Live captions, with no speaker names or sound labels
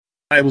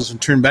Bibles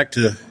and turn back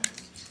to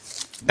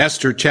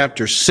Esther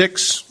chapter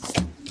 6.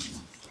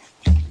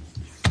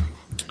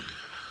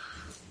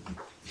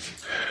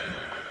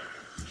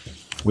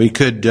 We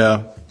have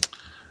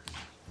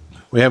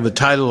the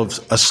title of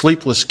A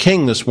Sleepless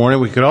King this morning.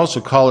 We could also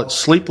call it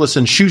Sleepless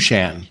in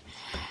Shushan.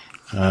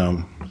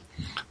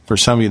 For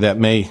some of you that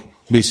may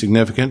be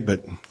significant,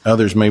 but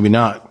others maybe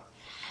not.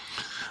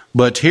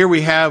 But here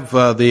we have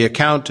the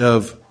account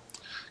of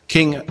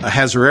King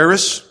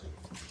Ahasuerus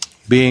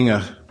being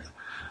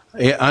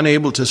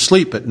unable to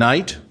sleep at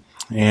night,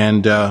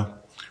 and we're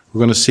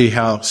going to see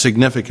how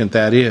significant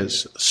that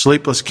is.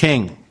 Sleepless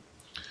king.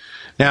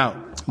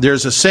 Now,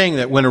 there's a saying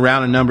that went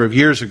around a number of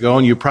years ago,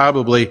 and you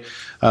probably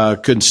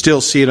could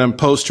still see it on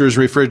posters,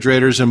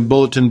 refrigerators, and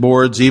bulletin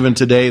boards even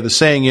today. The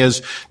saying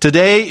is,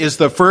 today is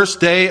the first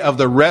day of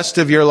the rest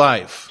of your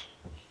life.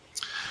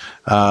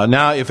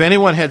 Now, if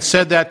anyone had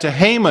said that to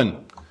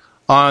Haman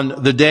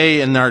on the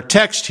day in our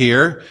text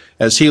here,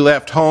 as he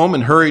left home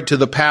and hurried to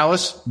the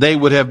palace, they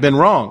would have been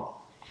wrong.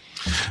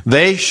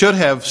 They should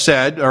have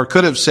said, or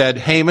could have said,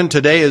 Haman,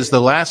 today is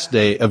the last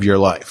day of your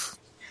life.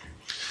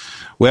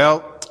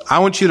 Well, I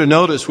want you to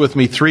notice with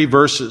me 3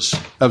 verses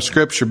of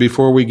Scripture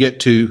before we get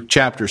to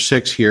chapter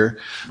 6 here.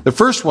 The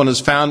first one is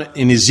found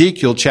in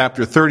Ezekiel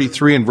chapter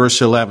 33 and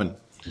verse 11,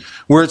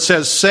 where it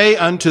says, "Say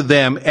unto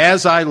them,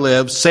 as I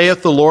live,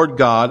 saith the Lord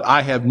God,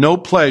 I have no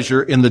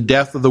pleasure in the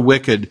death of the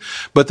wicked,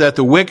 but that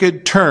the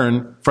wicked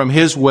turn from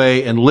his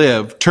way and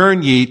live.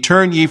 Turn ye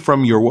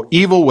from your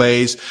evil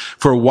ways,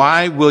 for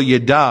why will ye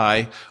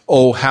die,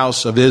 O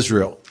house of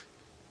Israel?"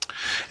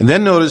 And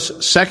then notice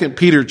 2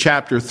 Peter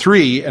chapter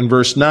 3 and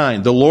verse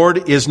 9. "The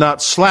Lord is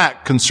not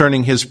slack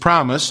concerning his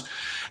promise,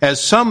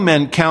 as some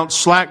men count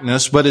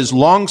slackness, but is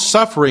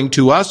long-suffering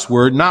to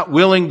usward, not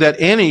willing that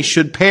any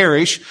should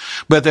perish,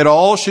 but that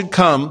all should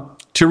come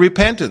to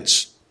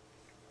repentance."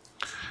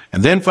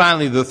 And then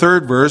finally, the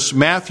third verse,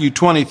 Matthew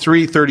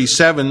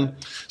 23:37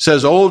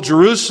 says, "O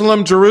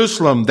Jerusalem,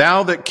 Jerusalem,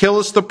 thou that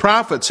killest the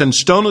prophets and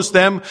stonest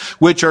them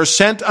which are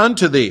sent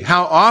unto thee,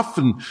 how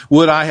often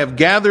would I have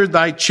gathered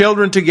thy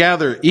children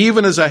together,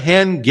 even as a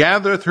hen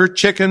gathereth her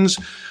chickens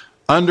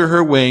under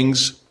her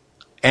wings,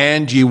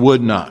 and ye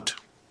would not."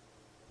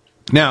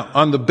 Now,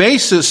 on the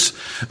basis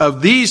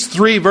of these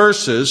 3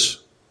 verses,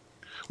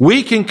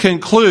 we can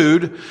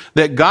conclude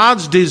that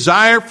God's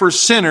desire for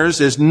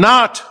sinners is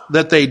not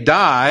that they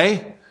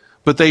die,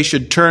 but they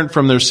should turn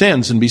from their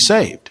sins and be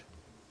saved.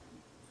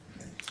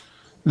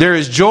 There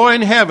is joy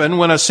in heaven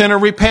when a sinner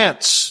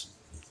repents,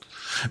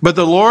 but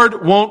the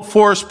Lord won't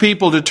force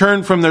people to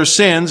turn from their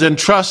sins and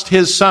trust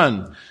His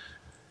Son.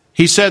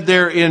 He said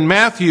there in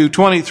Matthew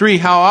 23,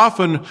 "How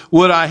often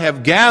would I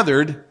have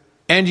gathered,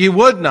 and ye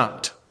would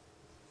not?"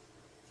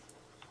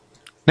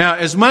 Now,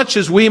 as much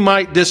as we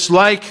might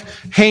dislike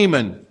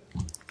Haman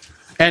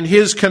and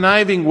his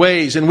conniving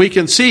ways, and we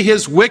can see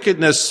his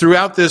wickedness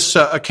throughout this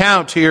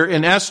account here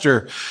in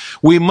Esther,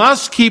 we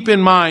must keep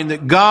in mind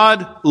that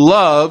God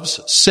loves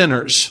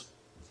sinners.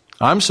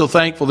 I'm so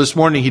thankful this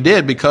morning He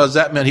did, because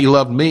that meant He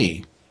loved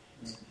me.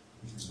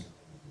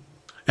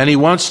 And He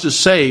wants to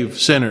save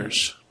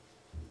sinners.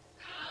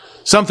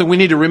 Something we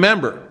need to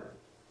remember.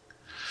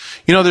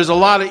 You know, there's a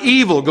lot of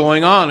evil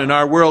going on in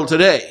our world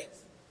today.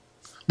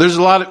 There's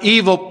a lot of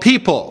evil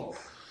people,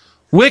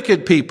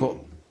 wicked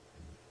people.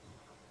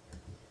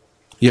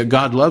 Yet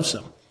God loves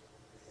them.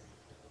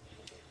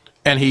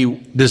 And He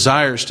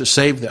desires to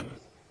save them.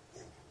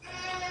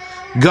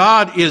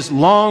 God is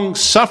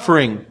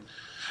long-suffering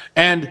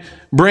and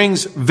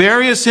brings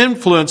various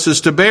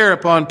influences to bear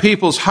upon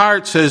people's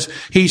hearts as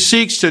He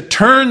seeks to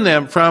turn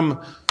them from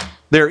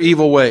their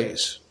evil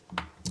ways.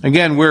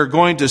 Again, we're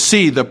going to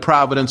see the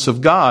providence of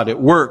God at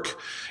work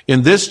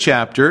in this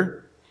chapter,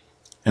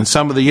 and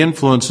some of the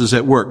influences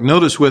at work.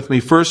 Notice with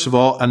me, first of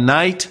all, a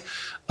night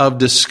of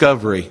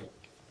discovery.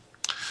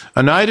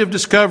 A night of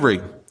discovery.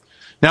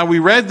 Now, we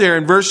read there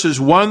in verses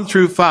 1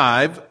 through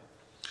 5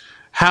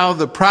 how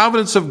the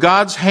providence of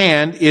God's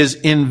hand is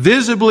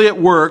invisibly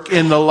at work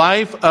in the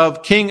life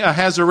of King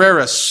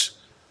Ahasuerus.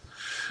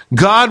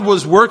 God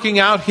was working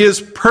out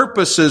His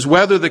purposes,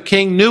 whether the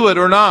king knew it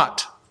or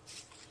not.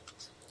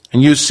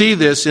 And you see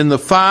this in the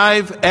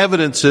 5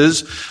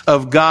 evidences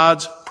of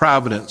God's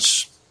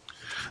providence.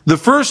 The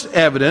first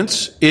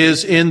evidence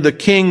is in the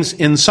king's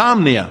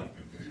insomnia.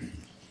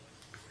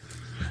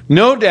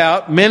 No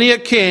doubt, many a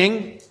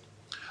king,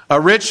 a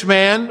rich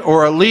man,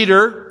 or a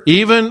leader,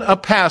 even a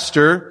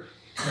pastor,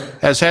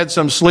 has had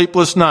some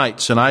sleepless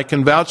nights, and I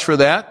can vouch for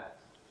that.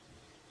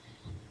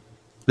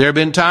 There have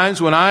been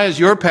times when I, as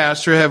your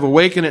pastor, have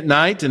awakened at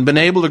night and been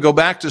able to go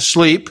back to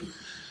sleep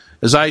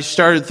as I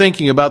started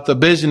thinking about the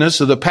busyness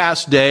of the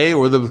past day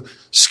or the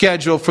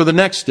schedule for the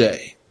next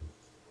day.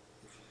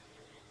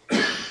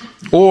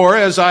 Or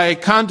as I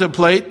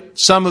contemplate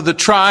some of the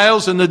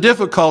trials and the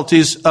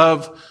difficulties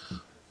of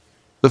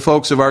the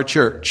folks of our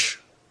church.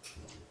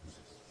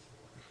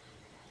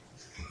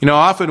 You know,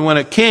 often when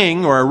a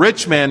king or a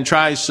rich man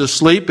tries to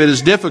sleep, it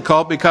is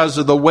difficult because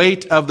of the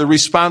weight of the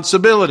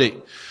responsibility.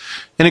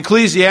 In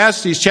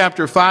Ecclesiastes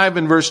chapter 5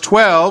 and verse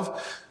 12,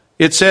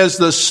 it says,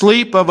 the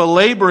sleep of a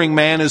laboring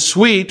man is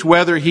sweet,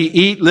 whether he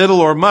eat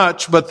little or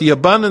much, but the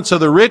abundance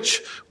of the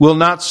rich will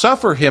not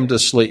suffer him to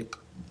sleep.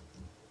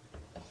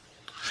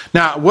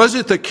 Now, was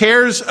it the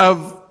cares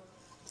of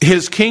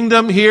his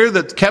kingdom here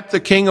that kept the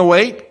king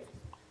awake?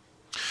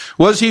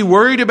 Was he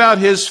worried about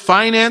his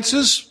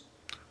finances?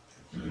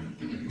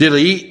 Did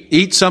he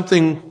eat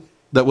something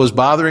that was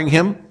bothering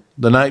him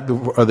the night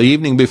before, or the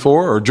evening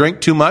before, or drink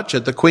too much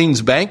at the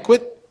queen's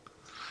banquet?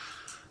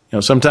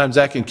 Sometimes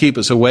that can keep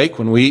us awake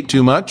when we eat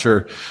too much,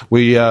 or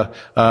we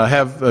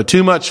have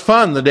too much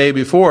fun the day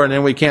before and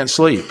then we can't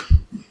sleep.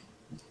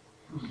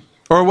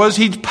 Or was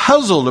he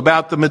puzzled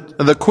about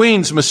the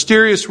queen's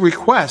mysterious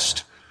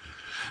request?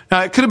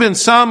 Now, it could have been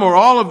some or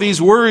all of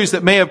these worries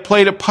that may have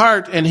played a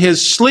part in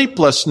his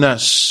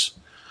sleeplessness.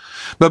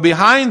 But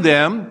behind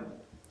them,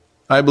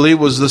 I believe,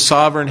 was the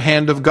sovereign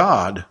hand of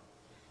God,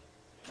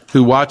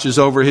 who watches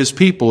over his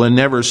people and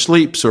never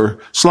sleeps or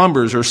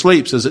slumbers or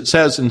sleeps, as it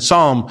says in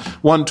Psalm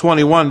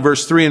 121,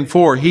 verse 3 and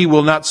 4, he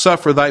will not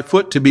suffer thy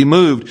foot to be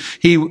moved.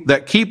 He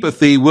that keepeth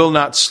thee will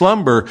not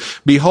slumber.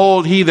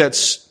 Behold, he that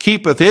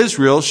keepeth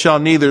Israel shall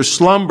neither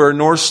slumber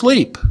nor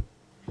sleep.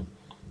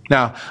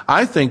 Now,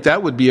 I think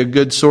that would be a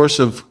good source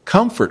of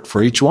comfort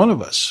for each one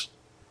of us.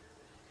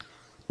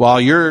 While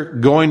you're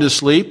going to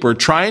sleep or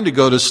trying to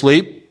go to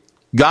sleep,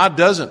 God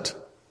doesn't.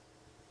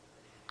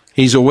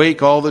 He's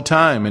awake all the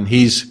time, and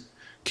He's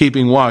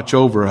keeping watch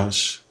over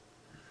us.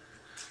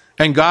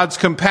 And God's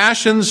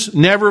compassions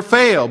never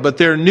fail, but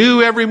they're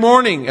new every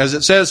morning, as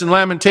it says in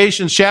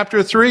Lamentations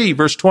chapter 3,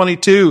 verse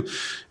 22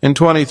 and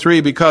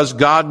 23, because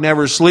God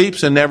never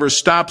sleeps and never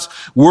stops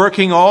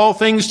working all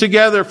things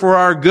together for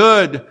our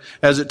good,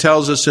 as it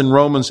tells us in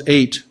Romans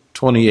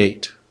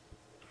 8:28.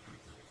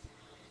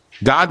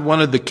 God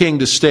wanted the king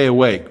to stay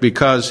awake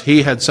because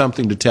he had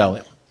something to tell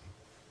him.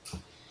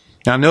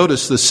 Now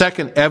notice the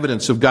second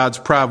evidence of God's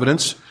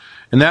providence,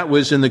 and that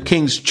was in the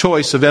king's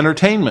choice of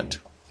entertainment.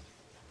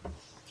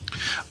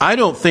 I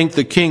don't think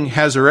the king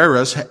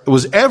Ahasuerus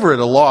was ever at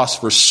a loss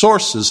for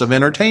sources of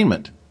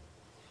entertainment.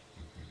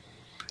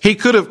 He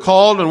could have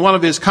called on one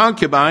of his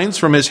concubines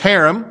from his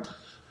harem,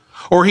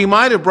 or he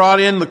might have brought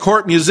in the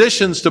court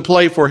musicians to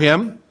play for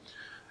him,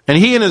 and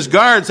he and his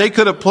guards, they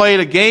could have played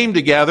a game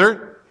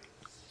together.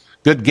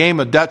 Good game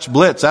of Dutch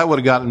Blitz. That would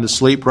have gotten him to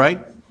sleep,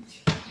 right?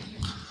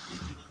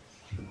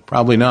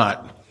 Probably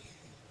not.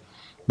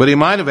 But he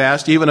might have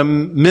asked even a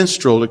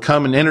minstrel to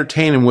come and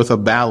entertain him with a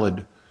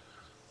ballad,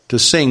 to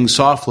sing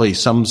softly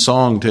some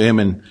song to him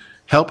and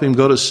help him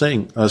go to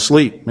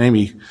sleep,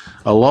 maybe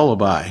a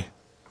lullaby.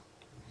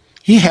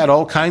 He had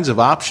all kinds of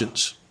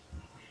options.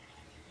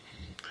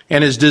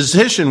 And his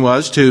decision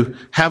was to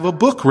have a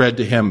book read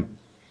to him.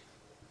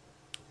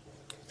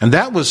 And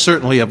that was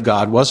certainly of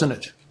God, wasn't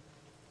it?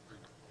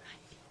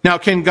 Now,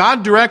 can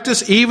God direct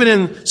us even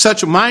in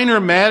such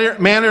minor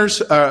matters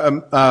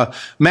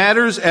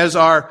as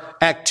our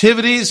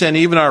activities and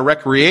even our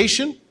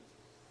recreation?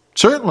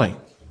 Certainly.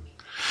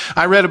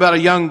 I read about a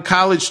young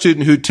college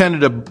student who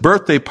attended a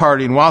birthday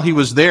party, and while he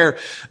was there,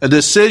 a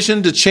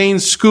decision to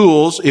change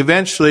schools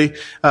eventually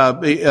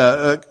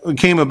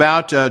came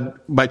about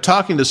by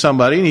talking to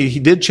somebody. He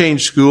did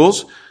change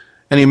schools,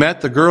 and he met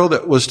the girl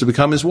that was to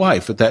become his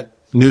wife at that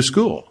new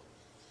school.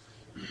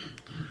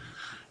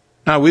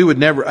 Now, we would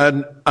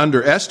never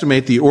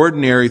underestimate the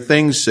ordinary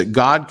things that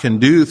God can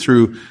do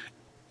through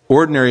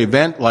ordinary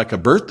event like a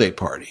birthday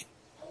party.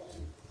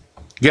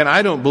 Again,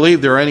 I don't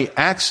believe there are any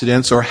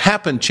accidents or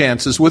happen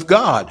chances with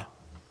God.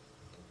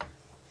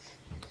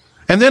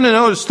 And then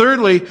notice,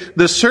 thirdly,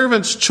 the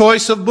servant's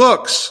choice of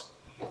books.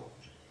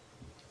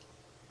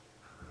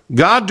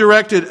 God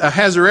directed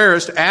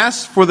Ahasuerus to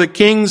ask for the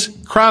king's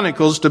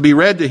chronicles to be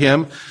read to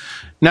him.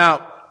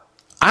 Now,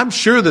 I'm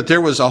sure that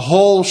there was a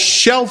whole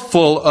shelf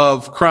full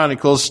of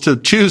chronicles to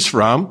choose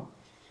from.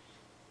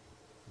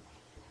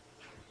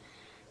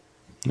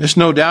 There's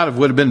no doubt it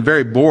would have been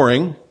very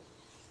boring.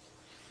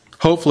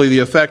 Hopefully the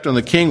effect on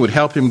the king would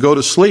help him go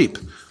to sleep.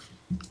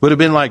 Would have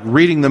been like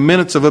reading the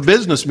minutes of a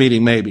business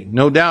meeting, maybe.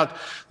 No doubt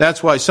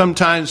that's why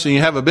sometimes when you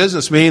have a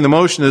business meeting, the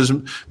motion is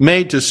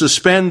made to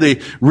suspend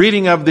the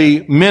reading of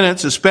the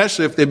minutes,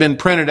 especially if they've been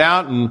printed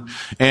out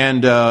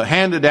and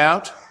handed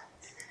out.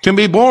 It can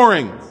be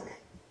boring,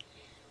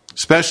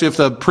 especially if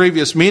the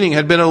previous meeting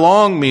had been a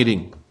long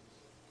meeting.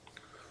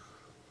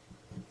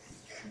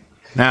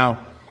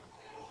 Now,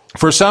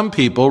 for some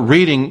people,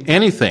 reading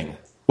anything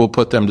will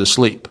put them to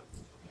sleep.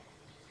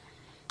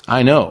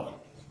 I know.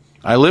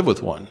 I live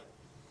with one.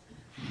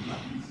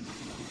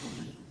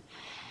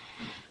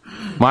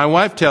 My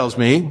wife tells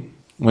me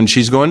when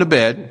she's going to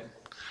bed,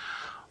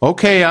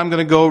 okay, I'm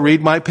going to go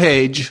read my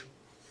page.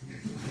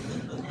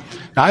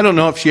 I don't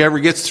know if she ever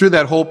gets through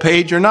that whole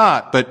page or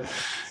not, but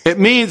it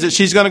means that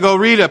she's going to go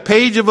read a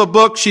page of a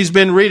book she's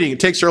been reading. It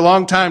takes her a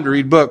long time to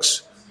read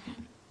books.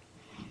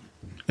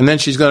 And then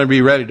she's going to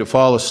be ready to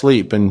fall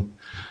asleep, and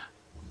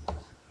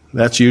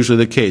that's usually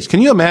the case.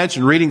 Can you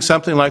imagine reading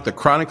something like the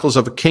Chronicles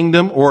of a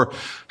Kingdom? Or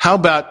how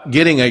about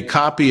getting a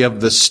copy of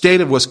the State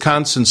of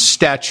Wisconsin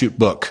statute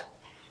book?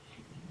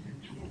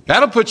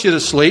 That'll put you to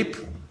sleep.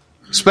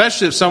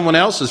 especially if someone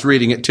else is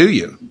reading it to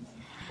you.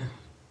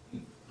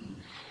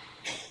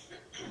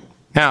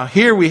 Now,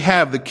 here we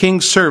have the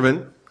king's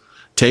servant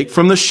take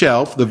from the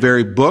shelf the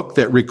very book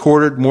that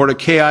recorded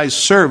Mordecai's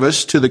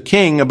service to the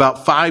king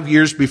about 5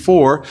 years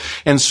before.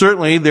 And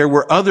certainly there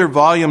were other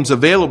volumes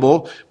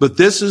available, but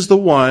this is the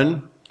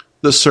one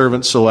the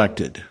servant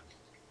selected.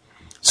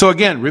 So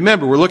again,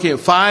 remember, we're looking at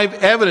 5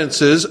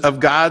 evidences of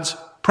God's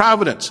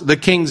providence. The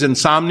king's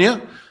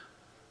insomnia,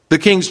 the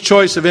king's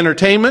choice of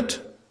entertainment,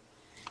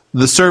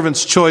 the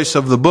servant's choice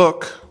of the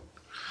book,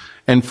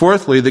 and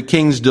fourthly, the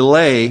king's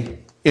delay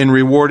in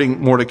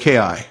rewarding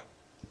Mordecai.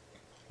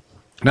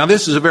 Now,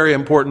 this is a very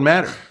important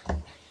matter.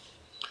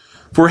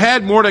 For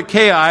had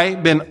Mordecai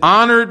been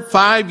honored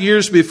 5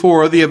 years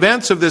before, the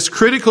events of this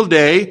critical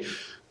day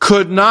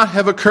could not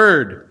have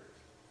occurred.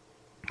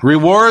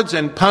 Rewards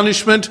and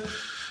punishment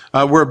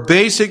were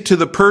basic to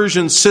the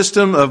Persian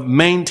system of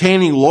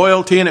maintaining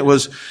loyalty, and it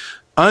was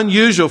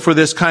unusual for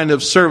this kind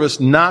of service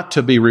not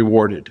to be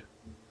rewarded.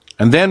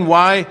 And then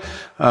why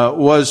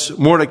was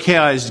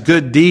Mordecai's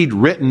good deed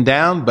written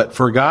down but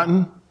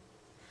forgotten?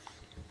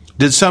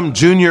 Did some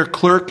junior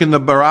clerk in the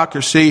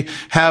bureaucracy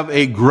have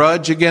a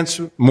grudge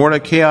against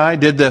Mordecai?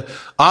 Did the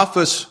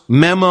office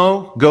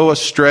memo go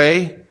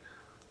astray?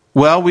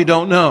 Well, we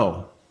don't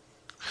know.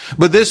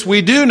 But this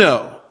we do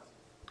know,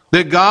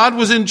 that God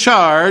was in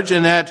charge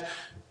and that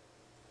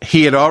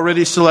he had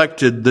already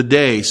selected the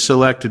day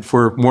selected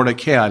for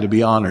Mordecai to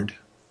be honored.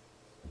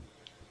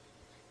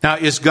 Now,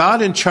 is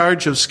God in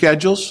charge of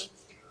schedules?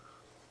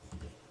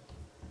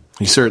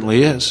 He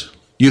certainly is.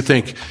 You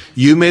think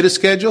you made a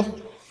schedule?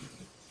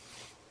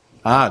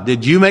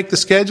 Did you make the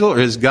schedule, or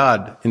is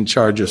God in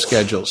charge of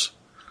schedules?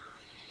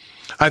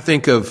 I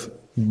think of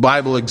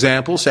Bible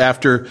examples.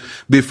 After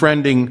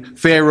befriending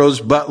Pharaoh's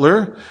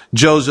butler,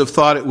 Joseph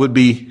thought it would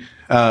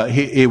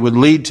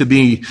lead to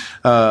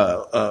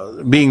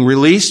being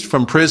released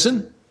from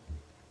prison.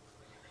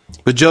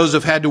 But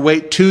Joseph had to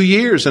wait 2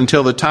 years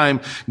until the time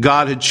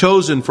God had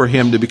chosen for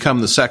him to become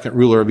the second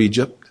ruler of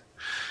Egypt.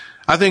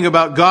 I think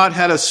about God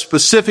had a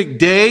specific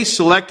day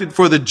selected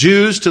for the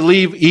Jews to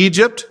leave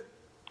Egypt.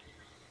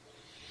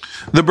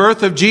 The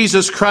birth of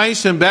Jesus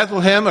Christ in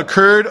Bethlehem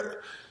occurred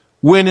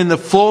when in the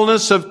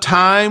fullness of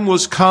time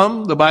was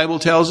come, the Bible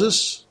tells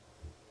us.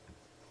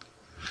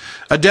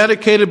 A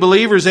dedicated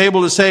believer is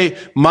able to say,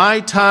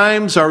 my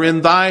times are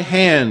in thy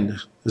hand,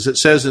 as it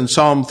says in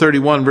Psalm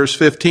 31, verse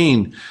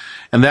 15.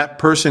 And that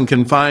person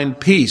can find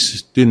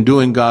peace in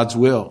doing God's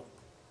will.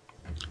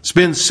 It's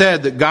been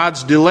said that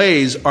God's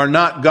delays are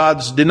not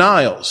God's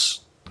denials.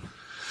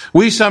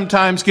 We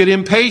sometimes get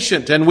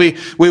impatient and we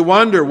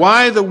wonder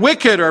why the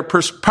wicked are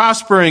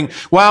prospering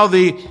while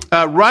the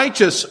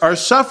righteous are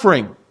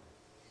suffering.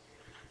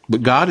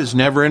 But God is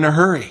never in a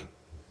hurry.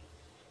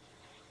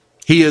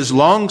 He is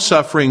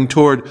long-suffering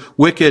toward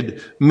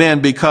wicked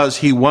men because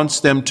he wants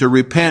them to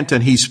repent,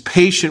 and he's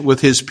patient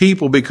with his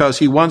people because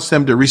he wants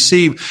them to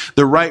receive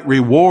the right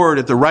reward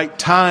at the right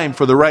time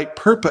for the right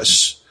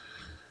purpose.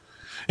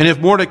 And if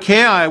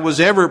Mordecai was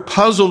ever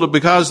puzzled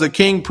because the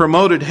king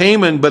promoted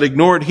Haman but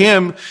ignored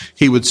him,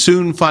 he would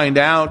soon find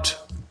out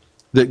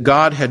that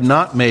God had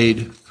not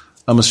made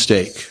a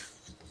mistake.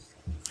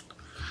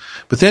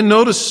 But then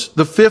notice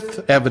the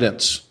fifth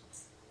evidence,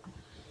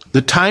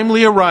 the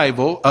timely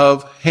arrival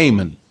of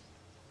Haman.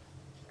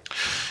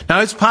 Now,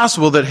 it's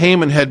possible that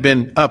Haman had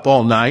been up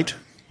all night.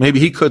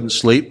 Maybe he couldn't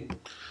sleep,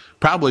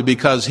 probably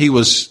because he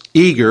was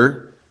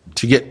eager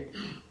to get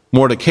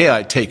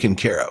Mordecai taken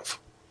care of.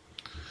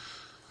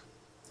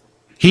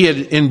 He had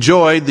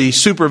enjoyed the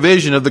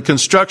supervision of the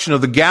construction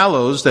of the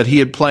gallows that he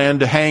had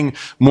planned to hang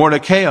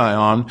Mordecai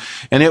on.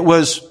 And it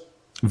was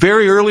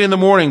very early in the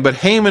morning, but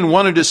Haman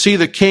wanted to see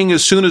the king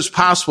as soon as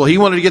possible. He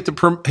wanted to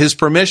get his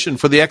permission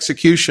for the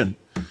execution.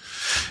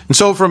 And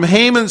so from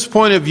Haman's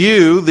point of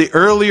view, the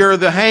earlier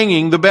the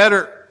hanging, the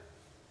better.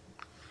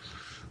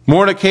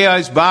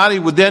 Mordecai's body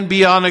would then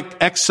be on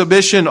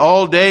exhibition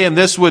all day, and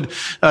this would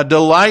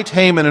delight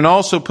Haman and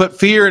also put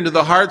fear into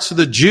the hearts of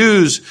the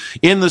Jews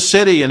in the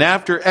city. And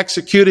after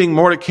executing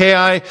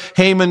Mordecai,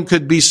 Haman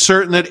could be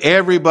certain that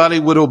everybody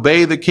would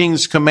obey the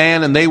king's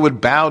command and they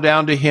would bow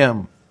down to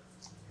him.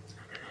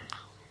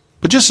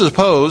 But just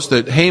suppose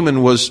that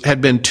Haman had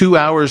been 2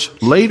 hours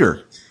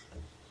later.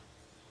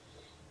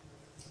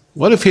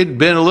 What if he'd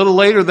been a little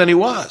later than he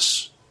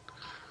was?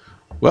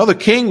 Well, the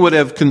king would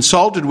have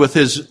consulted with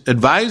his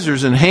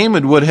advisors, and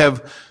Haman would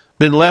have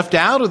been left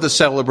out of the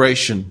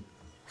celebration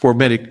for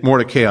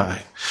Mordecai.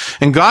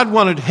 And God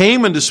wanted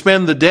Haman to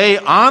spend the day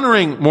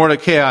honoring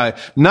Mordecai,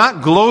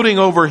 not gloating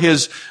over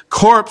his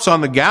corpse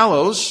on the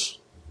gallows.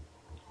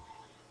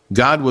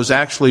 God was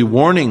actually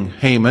warning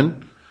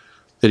Haman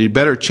that he'd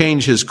better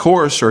change his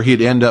course or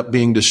he'd end up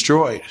being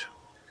destroyed.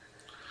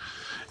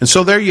 And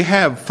so there you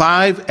have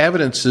 5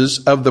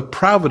 evidences of the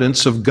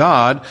providence of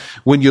God.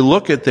 When you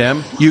look at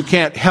them, you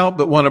can't help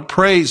but want to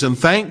praise and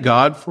thank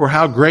God for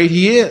how great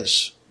he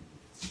is.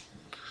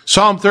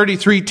 Psalm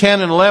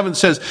 33:10 and 11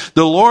 says,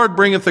 "The Lord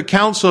bringeth the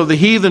counsel of the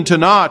heathen to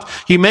naught.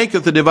 He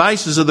maketh the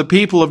devices of the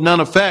people of none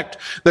effect.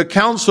 The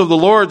counsel of the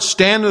Lord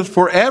standeth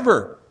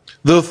forever,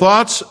 the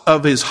thoughts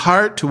of his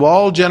heart to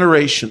all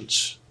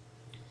generations."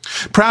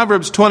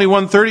 Proverbs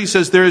 21:30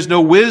 says, "There is no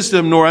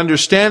wisdom, nor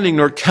understanding,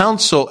 nor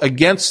counsel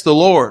against the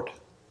Lord."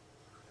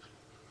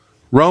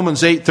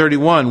 Romans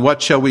 8:31,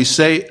 "What shall we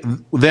say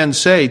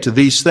to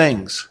these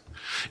things?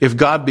 If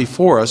God be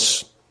for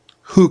us,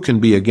 who can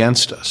be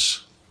against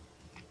us?"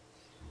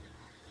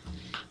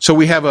 So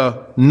we have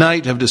a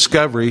night of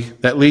discovery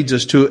that leads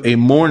us to a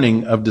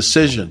morning of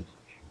decision.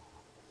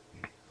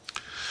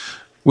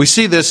 We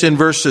see this in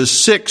verses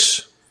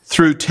 6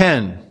 through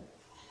 10.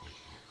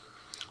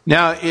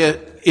 Now,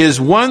 it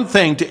is one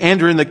thing to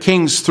enter in the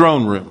king's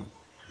throne room,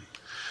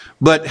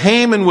 but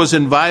Haman was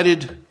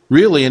invited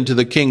really into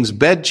the king's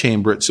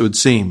bedchamber, it would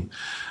seem.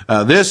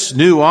 This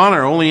new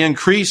honor only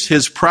increased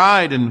his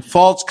pride and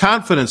false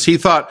confidence. He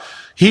thought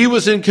he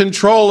was in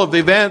control of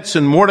events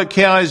and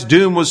Mordecai's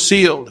doom was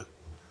sealed.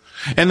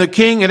 And the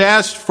king had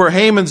asked for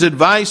Haman's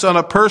advice on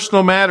a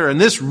personal matter,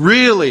 and this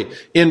really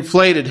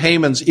inflated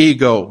Haman's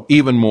ego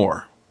even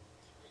more.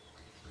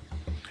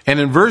 And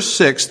in verse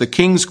 6, the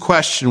king's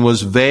question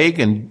was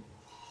vague and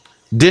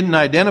didn't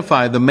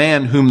identify the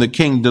man whom the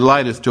king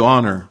delighteth to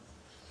honor.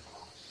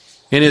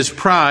 In his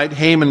pride,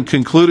 Haman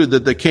concluded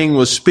that the king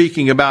was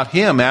speaking about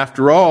him.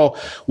 After all,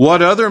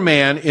 what other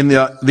man in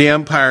the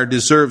empire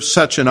deserves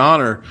such an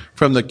honor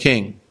from the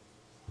king?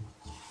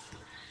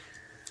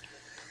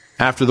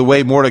 After the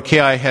way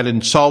Mordecai had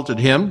insulted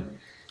him,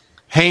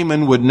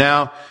 Haman would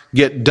now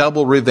get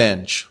double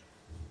revenge.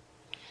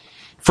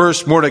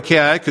 First,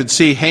 Mordecai could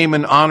see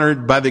Haman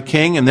honored by the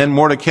king, and then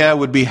Mordecai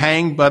would be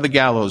hanged by the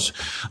gallows,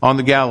 on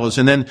the gallows.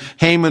 And then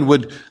Haman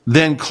would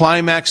then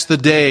climax the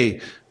day,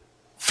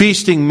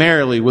 feasting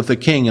merrily with the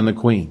king and the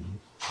queen.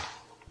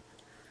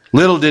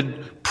 Little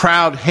did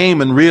proud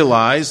Haman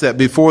realize that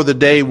before the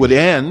day would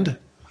end,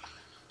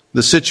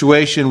 the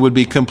situation would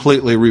be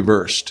completely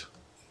reversed.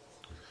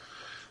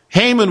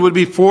 Haman would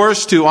be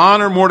forced to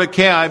honor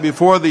Mordecai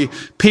before the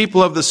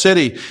people of the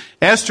city.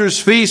 Esther's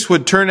feast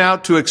would turn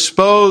out to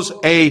expose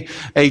a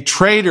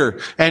traitor,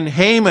 and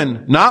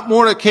Haman, not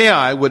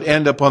Mordecai, would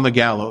end up on the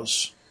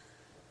gallows.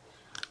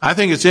 I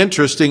think it's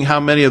interesting how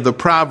many of the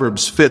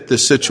Proverbs fit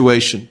this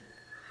situation.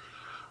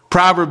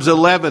 Proverbs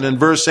 11 and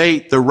verse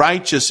 8, "The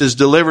righteous is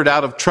delivered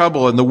out of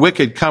trouble, and the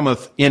wicked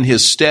cometh in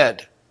his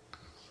stead."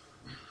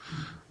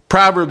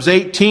 Proverbs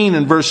 18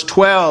 and verse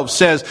 12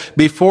 says,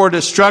 "Before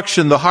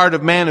destruction the heart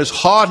of man is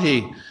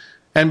haughty,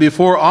 and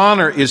before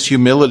honor is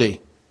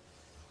humility."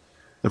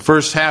 The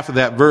first half of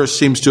that verse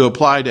seems to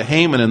apply to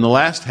Haman and the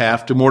last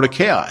half to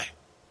Mordecai.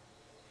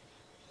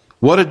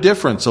 What a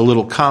difference a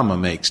little comma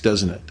makes,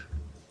 doesn't it?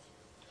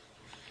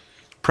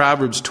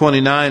 Proverbs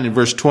 29 and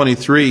verse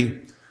 23,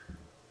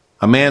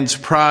 "A man's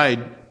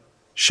pride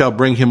shall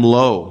bring him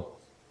low,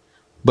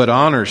 but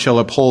honor shall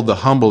uphold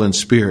the humble in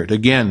spirit."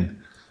 Again,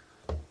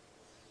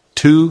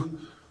 two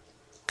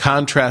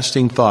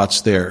contrasting thoughts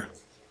there.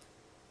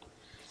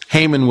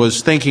 Haman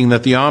was thinking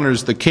that the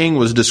honors the king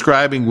was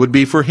describing would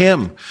be for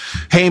him.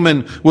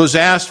 Haman was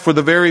asked for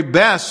the very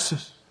best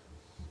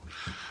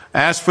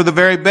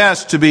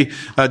to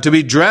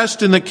be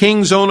dressed in the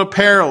king's own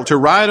apparel, to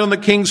ride on the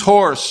king's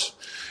horse,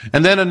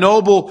 and then a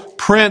noble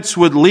prince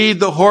would lead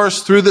the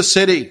horse through the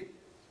city.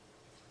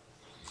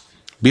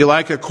 Be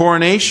like a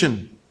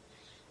coronation.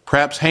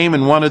 Perhaps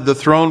Haman wanted the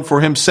throne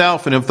for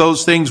himself, and if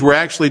those things were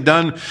actually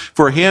done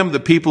for him, the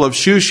people of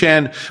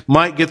Shushan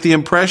might get the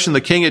impression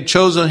the king had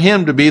chosen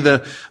him to be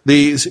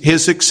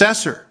his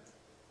successor.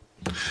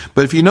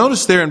 But if you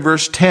notice there in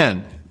verse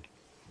 10,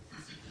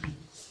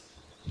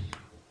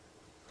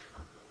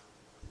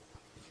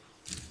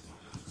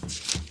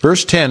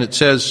 it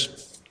says,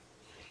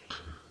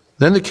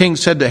 "Then the king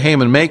said to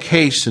Haman, Make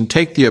haste and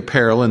take the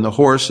apparel and the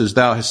horse as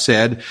thou hast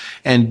said,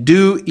 and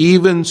do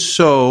even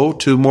so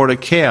to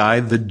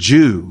Mordecai the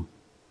Jew."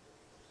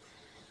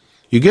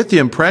 You get the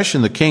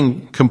impression the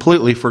king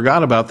completely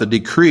forgot about the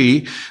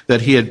decree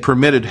that he had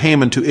permitted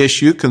Haman to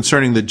issue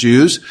concerning the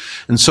Jews.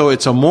 And so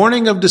it's a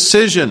morning of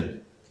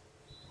decision.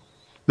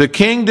 The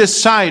king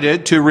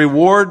decided to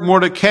reward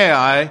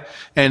Mordecai,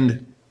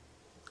 and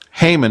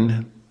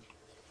Haman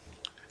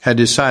had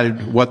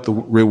decided what the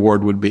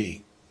reward would be.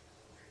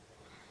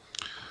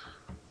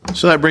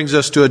 So that brings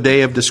us to a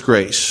day of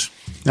disgrace.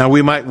 Now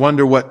we might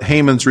wonder what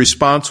Haman's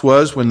response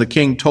was when the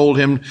king told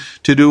him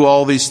to do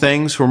all these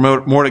things for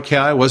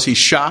Mordecai. Was he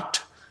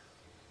shocked?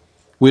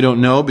 We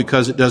don't know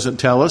because it doesn't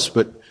tell us,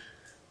 but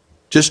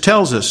just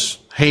tells us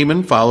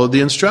Haman followed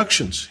the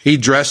instructions. He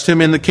dressed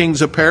him in the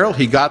king's apparel.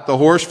 He got the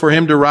horse for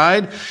him to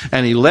ride,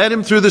 and he led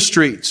him through the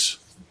streets.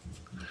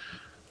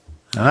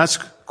 Now that's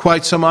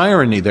quite some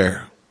irony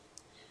there.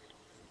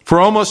 For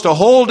almost a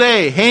whole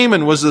day,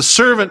 Haman was the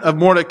servant of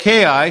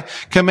Mordecai,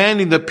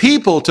 commanding the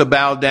people to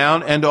bow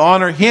down and to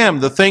honor him,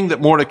 the thing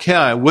that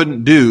Mordecai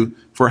wouldn't do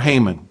for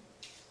Haman.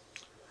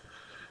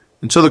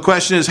 And so the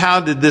question is, how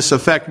did this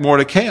affect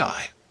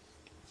Mordecai?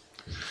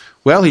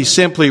 Well, he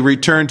simply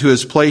returned to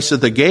his place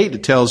at the gate,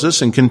 it tells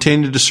us, and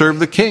continued to serve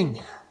the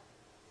king.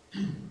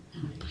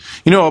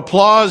 You know,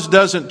 applause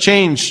doesn't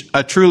change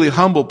a truly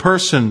humble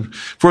person,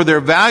 for their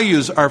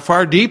values are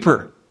far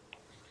deeper.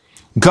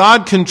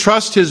 God can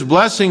trust his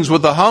blessings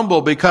with the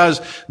humble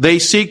because they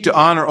seek to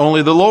honor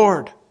only the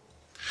Lord.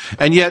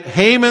 And yet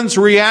Haman's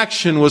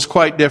reaction was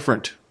quite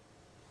different.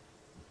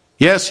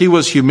 Yes, he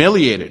was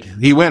humiliated.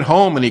 He went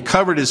home and he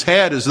covered his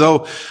head as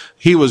though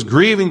he was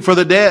grieving for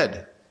the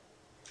dead.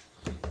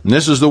 And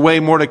this is the way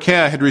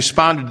Mordecai had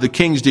responded to the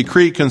king's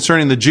decree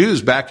concerning the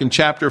Jews back in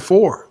chapter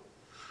 4.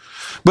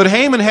 But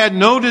Haman had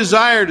no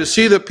desire to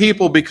see the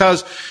people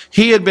because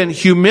he had been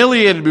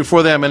humiliated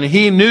before them, and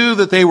he knew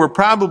that they were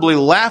probably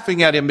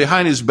laughing at him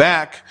behind his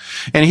back.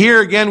 And here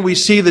again we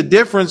see the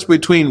difference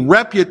between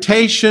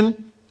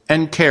reputation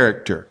and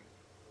character.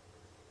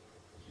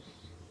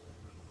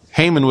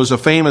 Haman was a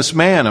famous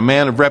man, a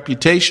man of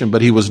reputation,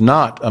 but he was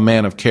not a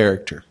man of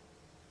character.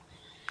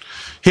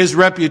 His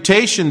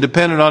reputation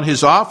depended on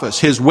his office,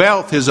 his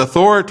wealth, his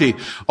authority,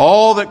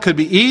 all that could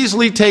be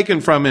easily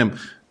taken from him.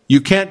 You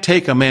can't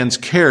take a man's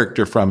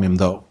character from him,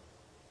 though.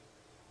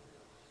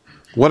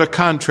 What a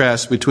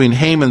contrast between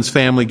Haman's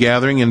family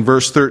gathering in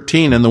verse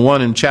 13 and the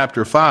one in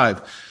chapter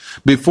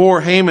 5. Before,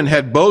 Haman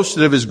had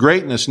boasted of his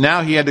greatness.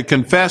 Now he had to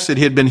confess that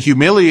he had been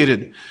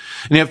humiliated.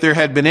 And if there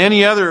had been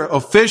any other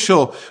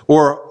official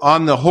or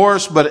on the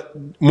horse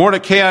but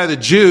Mordecai the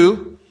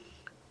Jew,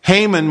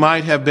 Haman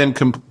might have been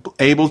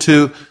able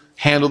to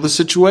handle the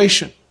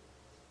situation.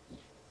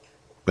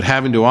 But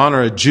having to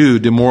honor a Jew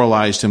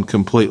demoralized him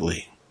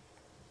completely.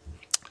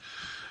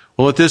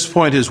 Well, at this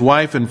point, his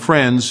wife and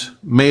friends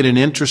made an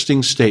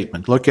interesting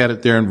statement. Look at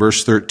it there in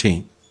verse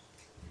 13.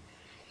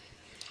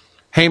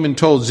 Haman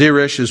told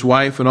Zeresh, his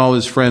wife, and all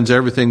his friends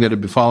everything that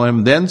had befallen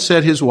him. Then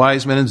said his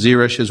wise men and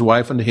Zeresh, his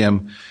wife, unto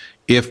him,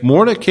 If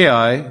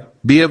Mordecai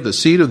be of the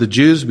seed of the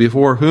Jews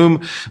before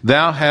whom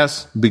thou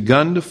hast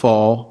begun to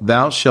fall,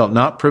 thou shalt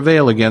not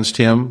prevail against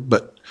him,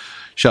 but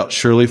shalt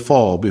surely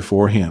fall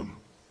before him.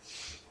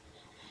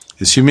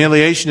 His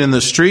humiliation in the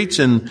streets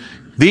and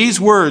these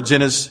words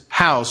in his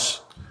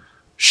house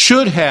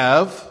should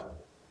have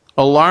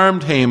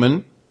alarmed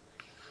Haman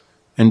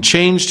and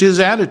changed his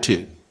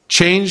attitude,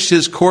 changed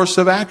his course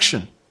of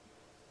action.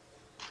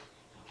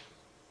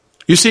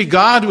 You see,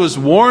 God was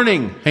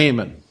warning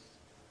Haman,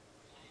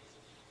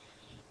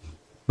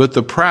 but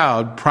the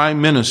proud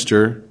prime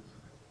minister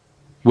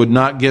would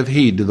not give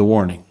heed to the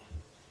warning.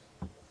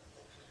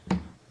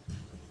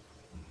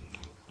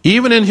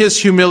 Even in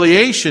his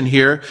humiliation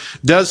here,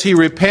 does he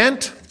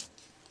repent?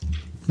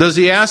 Does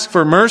he ask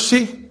for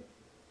mercy?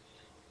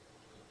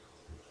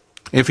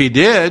 If he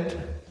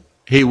did,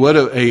 he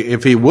likely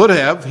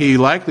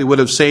would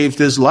have saved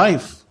his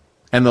life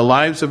and the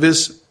lives of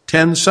his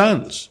 10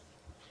 sons.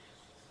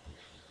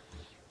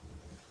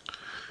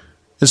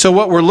 And so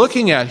what we're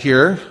looking at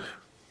here,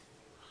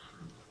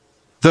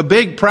 the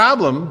big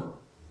problem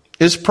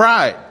is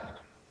pride.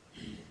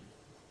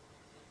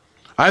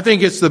 I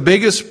think it's the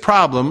biggest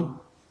problem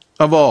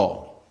of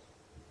all.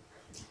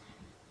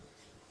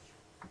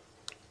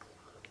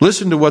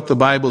 Listen to what the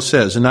Bible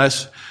says, and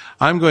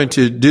I'm going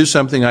to do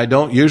something I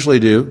don't usually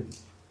do,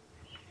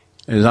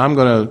 is I'm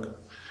going to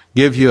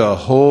give you a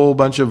whole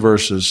bunch of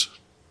verses,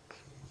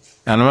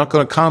 and I'm not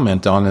going to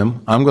comment on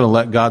them. I'm going to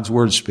let God's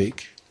Word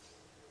speak.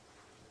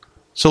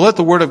 So let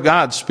the Word of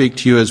God speak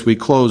to you as we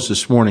close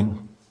this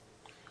morning.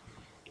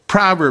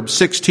 Proverbs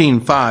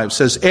 16:5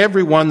 says,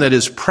 Everyone that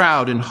is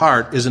proud in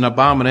heart is an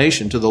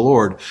abomination to the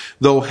Lord.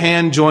 Though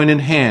hand join in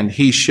hand,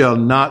 he shall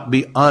not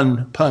be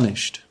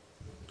unpunished.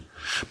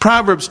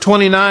 Proverbs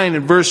 29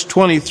 and verse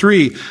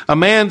 23, A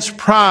man's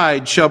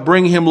pride shall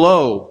bring him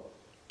low,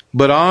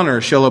 but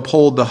honor shall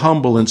uphold the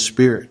humble in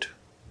spirit.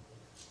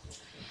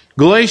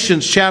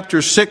 Galatians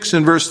chapter 6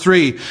 and verse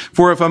 3,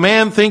 For if a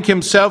man think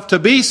himself to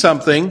be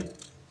something,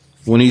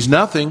 when he's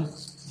nothing,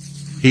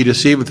 he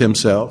deceiveth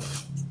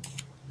himself.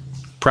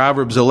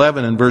 Proverbs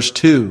 11 and verse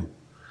 2,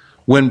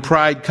 When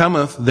pride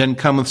cometh, then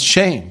cometh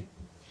shame,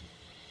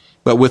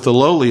 but with the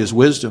lowly is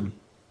wisdom.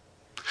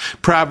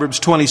 Proverbs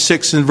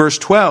 26 and verse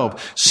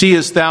 12,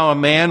 Seest thou a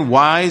man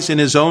wise in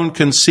his own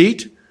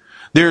conceit?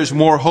 There is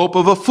more hope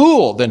of a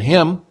fool than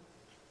him.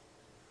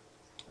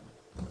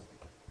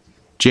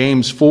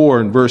 James 4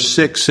 and verse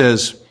 6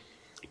 says,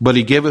 But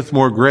he giveth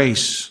more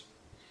grace.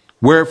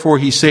 Wherefore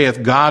he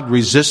saith, God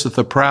resisteth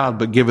the proud,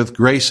 but giveth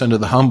grace unto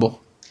the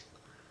humble.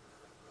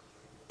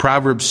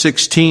 Proverbs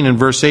 16 and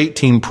verse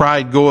 18,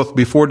 Pride goeth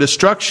before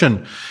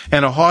destruction,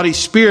 and a haughty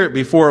spirit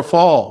before a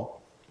fall.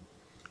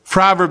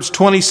 Proverbs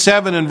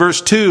 27 and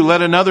verse 2,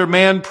 Let another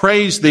man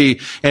praise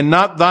thee, and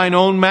not thine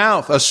own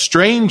mouth, a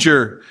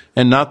stranger,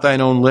 and not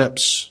thine own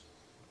lips.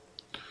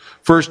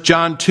 1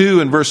 John 2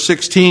 and verse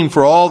 16,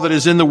 For all that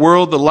is in the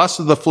world, the lust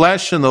of the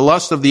flesh, and the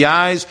lust of the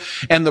eyes,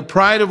 and the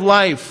pride of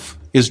life,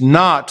 is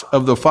not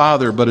of the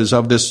Father, but is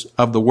of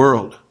the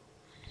world.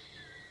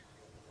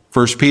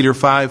 1 Peter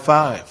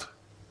 5:5,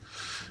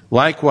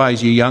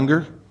 Likewise, ye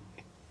younger,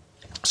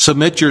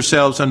 submit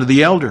yourselves unto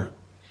the elder.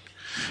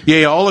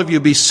 Yea, all of you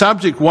be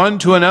subject one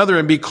to another,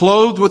 and be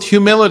clothed with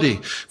humility.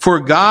 For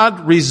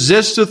God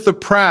resisteth the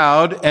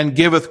proud, and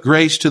giveth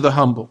grace to the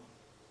humble.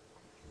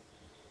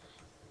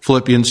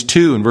 Philippians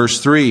 2 and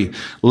verse 3,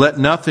 let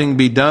nothing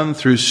be done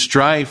through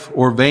strife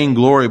or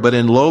vainglory, but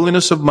in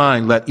lowliness of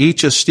mind let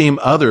each esteem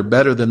other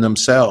better than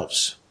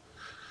themselves.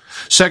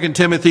 2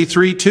 Timothy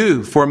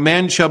 3:2, for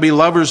men shall be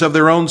lovers of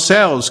their own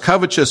selves,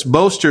 covetous,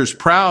 boasters,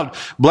 proud,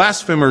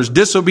 blasphemers,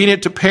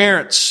 disobedient to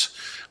parents,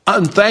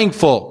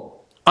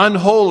 unthankful,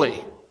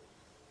 unholy.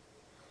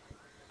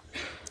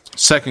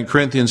 2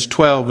 Corinthians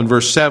 12 and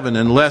verse 7,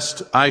 and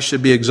lest I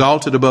should be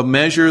exalted above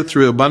measure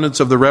through abundance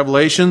of the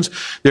revelations,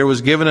 there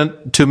was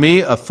given to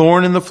me a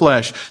thorn in the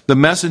flesh, the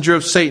messenger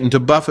of Satan to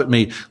buffet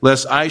me,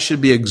 lest I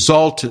should be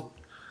exalted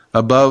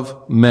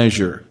above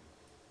measure.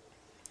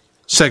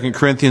 2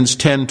 Corinthians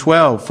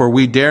 10:12, for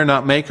we dare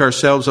not make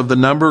ourselves of the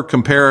number,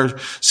 compare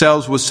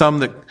ourselves with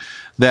some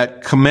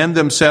that commend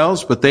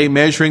themselves, but they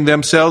measuring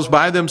themselves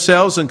by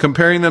themselves and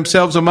comparing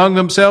themselves among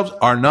themselves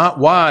are not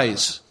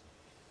wise.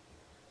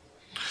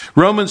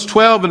 Romans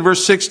 12 and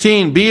verse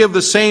 16, be of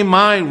the same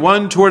mind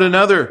one toward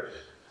another.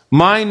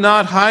 Mind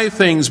not high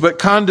things, but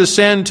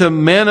condescend to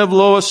men of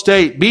low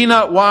estate. Be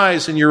not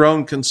wise in your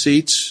own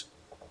conceits.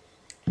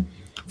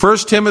 1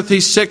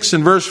 Timothy 6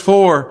 and verse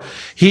 4,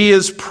 he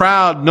is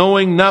proud,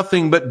 knowing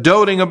nothing, but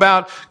doting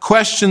about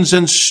questions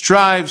and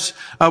strifes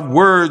of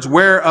words,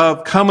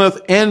 whereof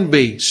cometh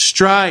envy,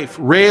 strife,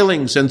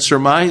 railings, and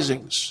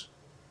surmisings.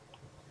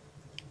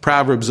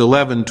 Proverbs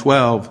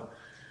 11:12,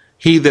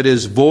 he that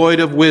is void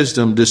of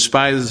wisdom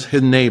despises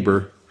his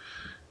neighbor,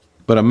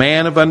 but a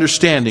man of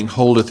understanding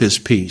holdeth his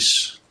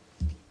peace.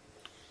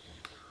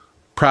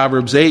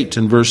 Proverbs 8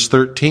 and verse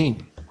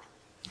 13.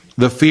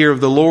 The fear of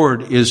the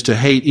Lord is to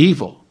hate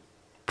evil,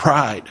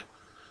 pride,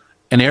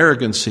 and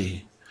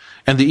arrogancy,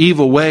 and the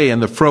evil way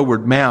and the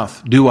froward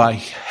mouth do I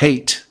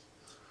hate.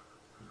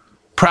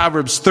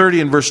 Proverbs 30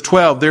 and verse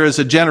 12. There is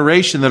a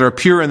generation that are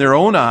pure in their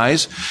own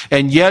eyes,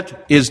 and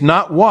yet is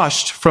not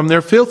washed from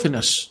their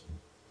filthiness.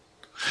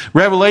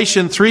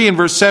 Revelation 3 and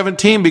verse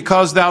 17,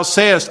 because thou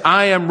sayest,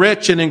 I am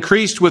rich and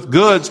increased with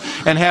goods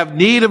and have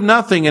need of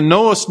nothing, and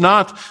knowest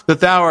not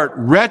that thou art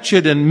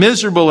wretched and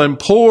miserable and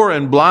poor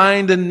and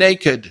blind and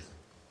naked.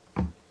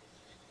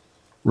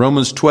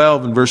 Romans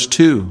 12 and verse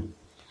 2,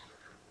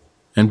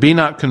 and be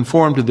not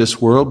conformed to this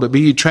world, but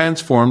be ye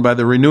transformed by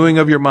the renewing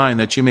of your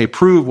mind, that ye may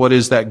prove what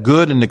is that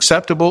good and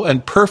acceptable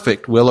and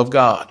perfect will of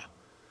God.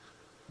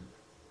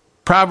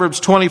 Proverbs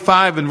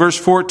 25 and verse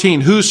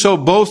 14, whoso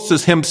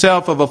boasteth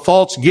himself of a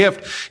false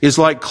gift is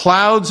like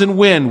clouds and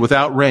wind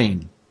without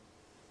rain.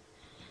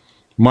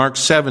 Mark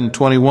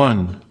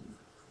 7:21,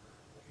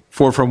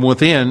 for from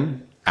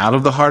within, out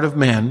of the heart of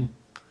men,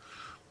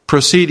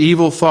 proceed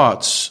evil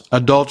thoughts,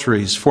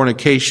 adulteries,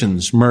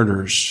 fornications,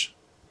 murders.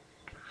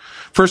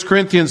 1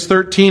 Corinthians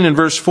 13 and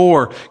verse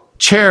 4,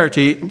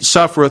 charity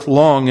suffereth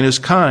long and is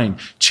kind.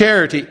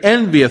 Charity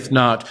envieth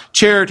not.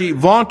 Charity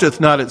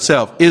vaunteth not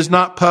itself, is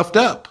not puffed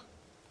up.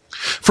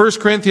 1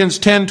 Corinthians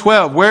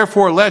 10:12,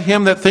 wherefore let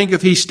him that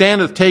thinketh he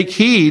standeth take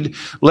heed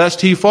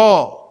lest he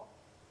fall.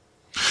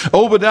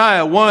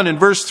 Obadiah 1 and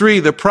verse 3,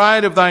 the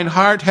pride of thine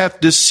heart hath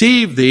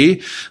deceived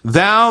thee,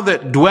 thou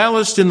that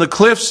dwellest in the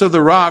cliffs of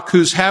the rock,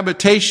 whose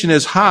habitation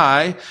is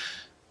high,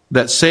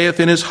 that saith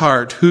in his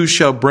heart, who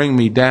shall bring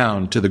me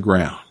down to the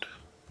ground?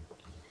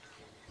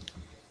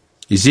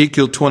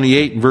 Ezekiel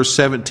 28 and verse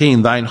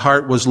 17, thine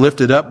heart was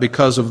lifted up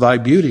because of thy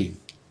beauty.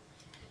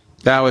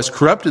 Thou hast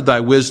corrupted thy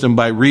wisdom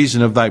by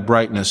reason of thy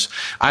brightness.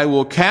 I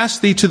will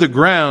cast thee to the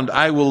ground.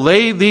 I will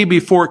lay thee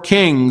before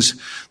kings,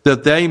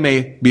 that they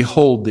may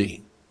behold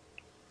thee.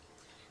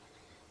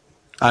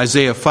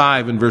 Isaiah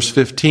 5 and verse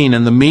 15,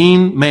 and the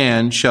mean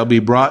man shall be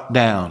brought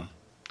down,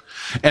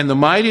 and the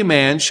mighty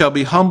man shall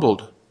be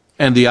humbled,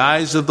 and the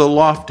eyes of the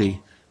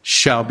lofty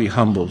shall be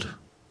humbled.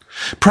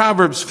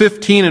 Proverbs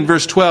 15 and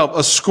verse 12,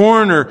 a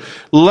scorner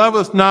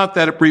loveth not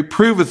that it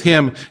reproveth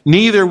him,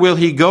 neither will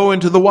he go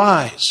into the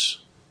wise.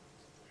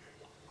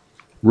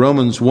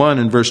 Romans 1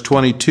 and verse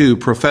 22,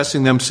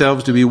 professing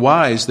themselves to be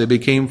wise, they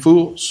became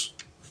fools.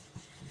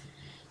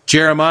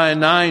 Jeremiah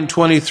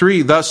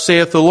 9:23, thus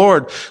saith the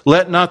Lord,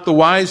 let not the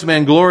wise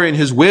man glory in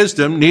his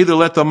wisdom, neither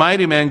let the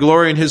mighty man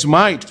glory in his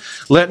might.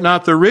 Let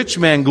not the rich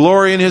man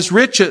glory in his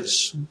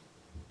riches.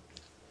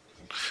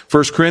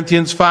 1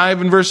 Corinthians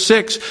 5 and verse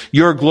 6,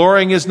 your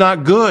glorying is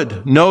not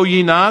good. Know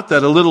ye not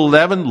that a little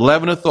leaven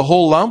leaveneth the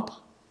whole lump?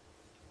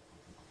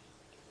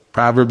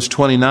 Proverbs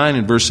 29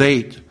 and verse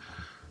 8,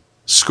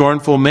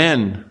 scornful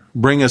men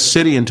bring a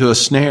city into a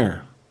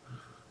snare,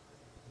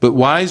 but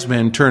wise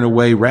men turn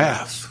away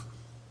wrath.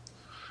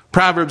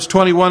 Proverbs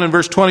 21 and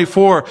verse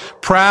 24,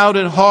 proud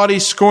and haughty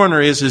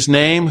scorner is his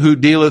name, who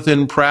dealeth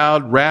in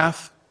proud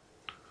wrath.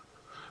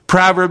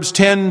 Proverbs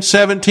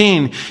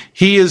 10:17,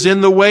 he is in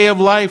the way of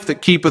life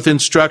that keepeth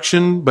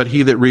instruction, but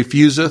he that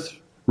refuseth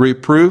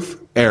reproof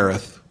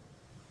erreth.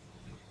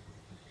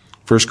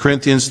 1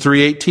 Corinthians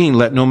 3:18,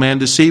 let no man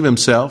deceive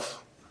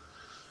himself.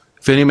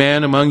 If any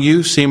man among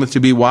you seemeth to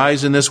be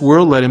wise in this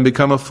world, let him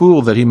become a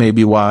fool that he may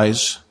be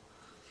wise.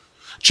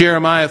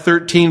 Jeremiah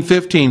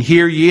 13:15,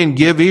 hear ye and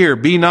give ear,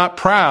 be not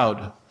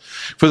proud,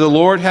 for the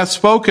Lord hath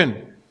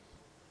spoken.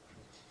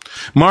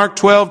 Mark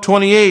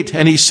 12:28,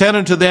 and he said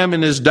unto them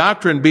in his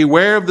doctrine,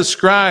 beware of the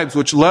scribes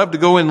which love to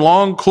go in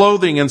long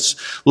clothing and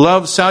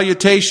love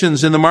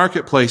salutations in the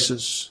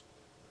marketplaces.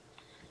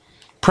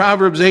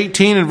 Proverbs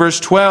 18 and verse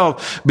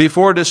 12,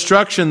 before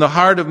destruction the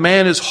heart of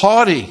man is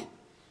haughty,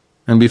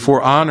 and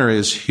before honor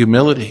is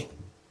humility.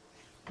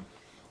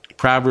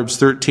 Proverbs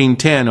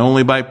 13:10,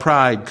 only by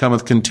pride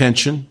cometh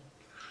contention,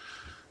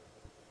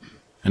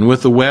 and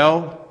with the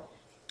well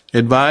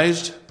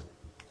advised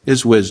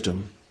is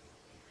wisdom.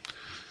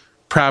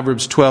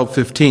 Proverbs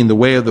 12:15, the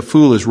way of the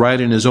fool is right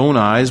in his own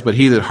eyes, but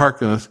he that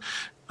hearkeneth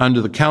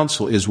unto the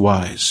counsel is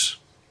wise.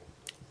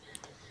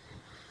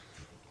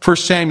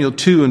 1 Samuel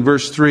 2 and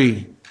verse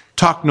 3,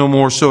 talk no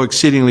more so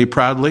exceedingly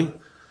proudly.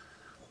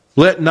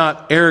 Let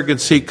not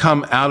arrogancy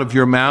come out of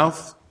your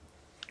mouth,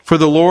 for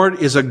the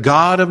Lord is a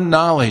God of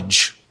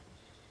knowledge,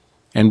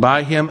 and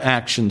by him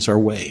actions are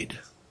weighed.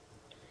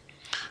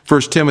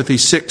 1 Timothy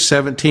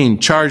 6:17,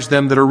 charge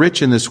them that are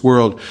rich in this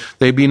world,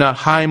 they be not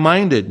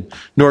high-minded,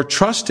 nor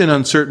trust in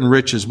uncertain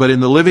riches, but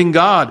in the living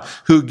God,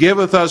 who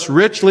giveth us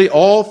richly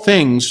all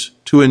things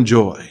to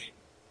enjoy.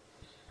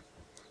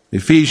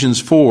 Ephesians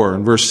 4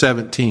 and verse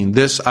 17,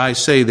 this I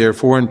say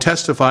therefore, and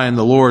testify in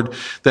the Lord,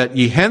 that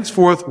ye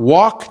henceforth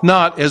walk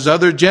not as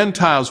other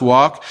Gentiles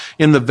walk,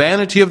 in the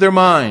vanity of their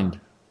mind.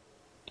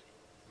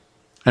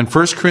 And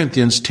 1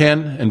 Corinthians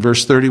 10 and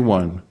verse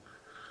 31,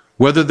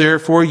 whether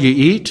therefore ye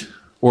eat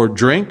or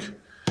drink,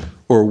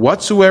 or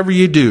whatsoever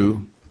ye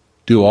do,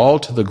 do all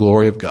to the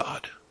glory of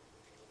God.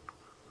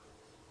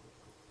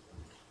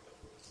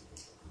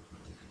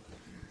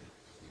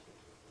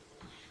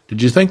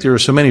 Did you think there were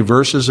so many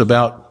verses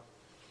about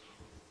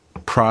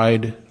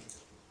pride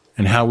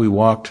and how we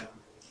walked?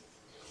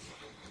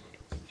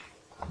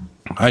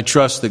 I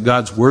trust that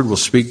God's word will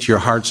speak to your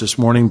hearts this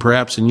morning.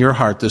 Perhaps in your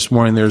heart this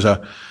morning there's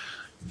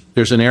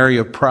an area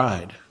of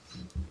pride.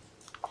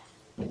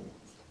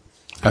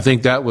 I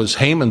think that was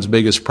Haman's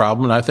biggest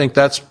problem, and I think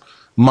that's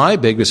my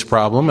biggest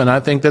problem, and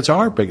I think that's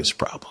our biggest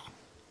problem.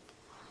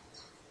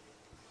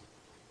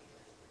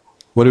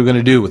 What are we going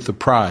to do with the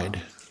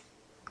pride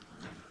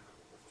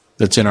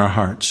that's in our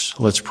hearts?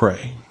 Let's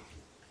pray.